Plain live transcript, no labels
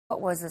What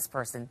was this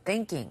person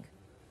thinking?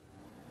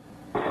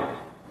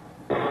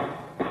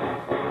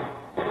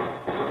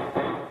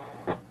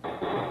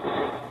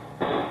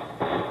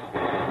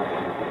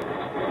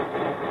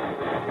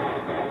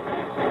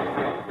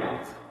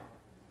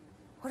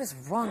 What is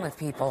wrong with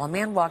people? A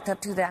man walked up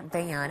to that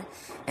van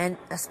and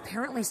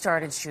apparently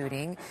started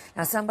shooting.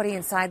 Now, somebody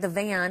inside the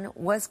van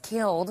was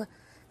killed.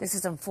 This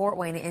is in Fort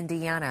Wayne,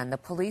 Indiana, and the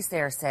police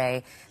there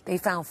say they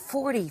found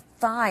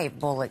 45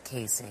 bullet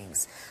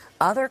casings.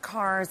 Other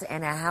cars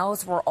and a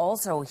house were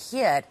also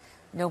hit.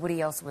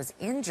 Nobody else was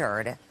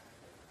injured.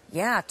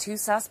 Yeah, 2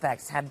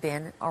 suspects have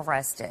been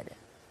arrested.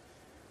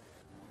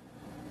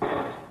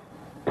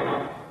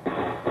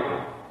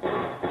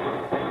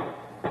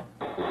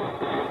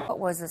 What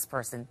was this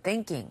person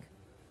thinking?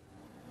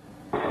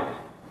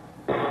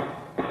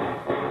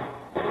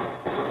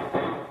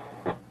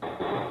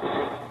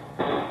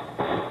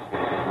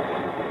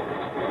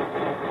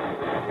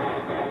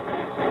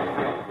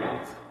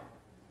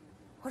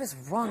 What is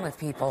wrong with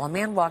people? A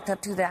man walked up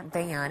to that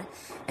van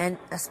and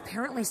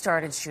apparently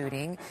started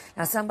shooting.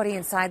 Now, somebody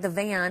inside the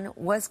van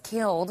was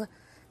killed.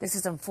 This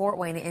is in Fort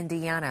Wayne,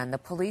 Indiana, and the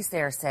police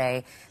there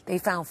say they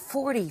found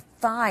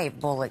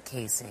 45 bullet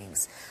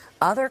casings.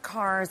 Other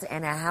cars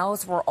and a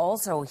house were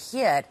also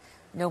hit.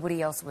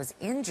 Nobody else was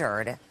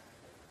injured.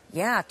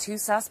 Yeah, 2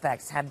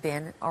 suspects have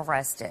been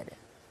arrested.